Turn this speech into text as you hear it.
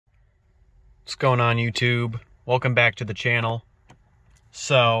What's going on, YouTube? Welcome back to the channel.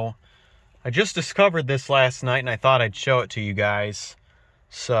 So, I just discovered this last night and I thought I'd show it to you guys.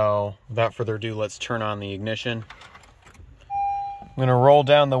 So, without further ado, let's turn on the ignition. I'm gonna roll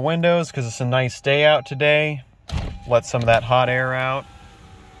down the windows because it's a nice day out today. Let some of that hot air out.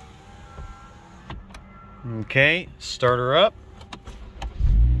 Okay, start her up.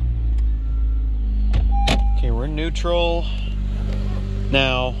 Okay, we're in neutral.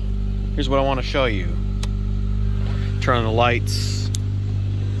 Now, here's what I want to show you. Turn on the lights.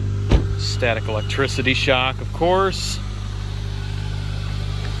 Static electricity shock, of course.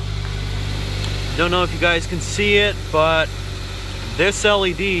 Don't know if you guys can see it, but this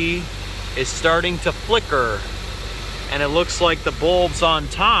LED is starting to flicker. And it looks like the bulbs on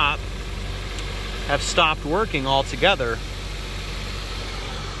top have stopped working altogether.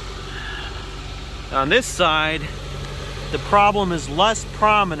 On this side, the problem is less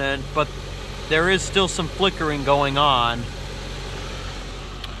prominent, but there is still some flickering going on.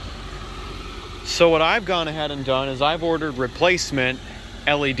 So what I've gone ahead and done is I've ordered replacement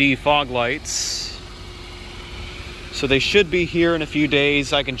LED fog lights. So they should be here in a few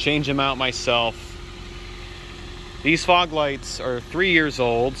days. I can change them out myself. These fog lights are 3 years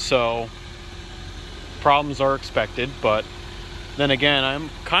old, so problems are expected, but then again, I'm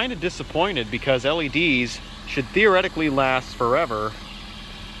kind of disappointed because LEDs should theoretically last forever,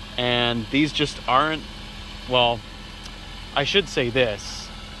 and these just aren't. Well, I should say this,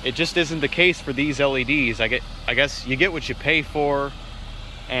 it just isn't the case for these LEDs. I guess you get what you pay for,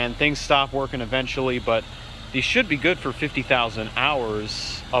 and things stop working eventually, but these should be good for 50,000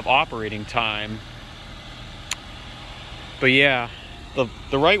 hours of operating time. But yeah,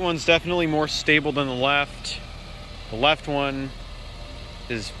 the right one's definitely more stable than the left. The left one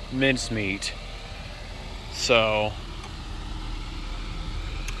is mincemeat. So,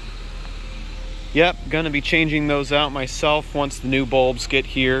 yep, gonna be changing those out myself once the new bulbs get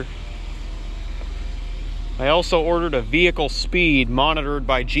here. I also ordered a vehicle speed monitored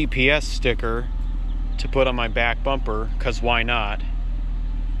by GPS sticker to put on my back bumper, because why not?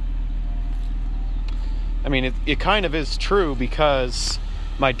 I mean, it kind of is true, because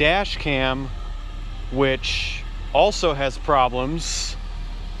my dash cam, which also has problems,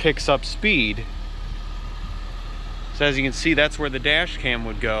 picks up speed. So as you can see, that's where the dash cam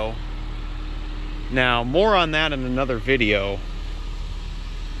would go. Now, more on that in another video,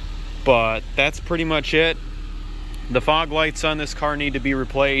 but that's pretty much it. The fog lights on this car need to be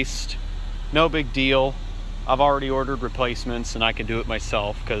replaced. No big deal. I've already ordered replacements and I can do it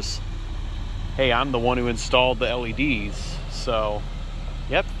myself because, hey, I'm the one who installed the LEDs. So,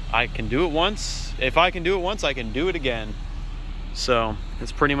 yep, I can do it once. If I can do it once, I can do it again. So,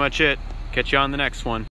 that's pretty much it. Catch you on the next one.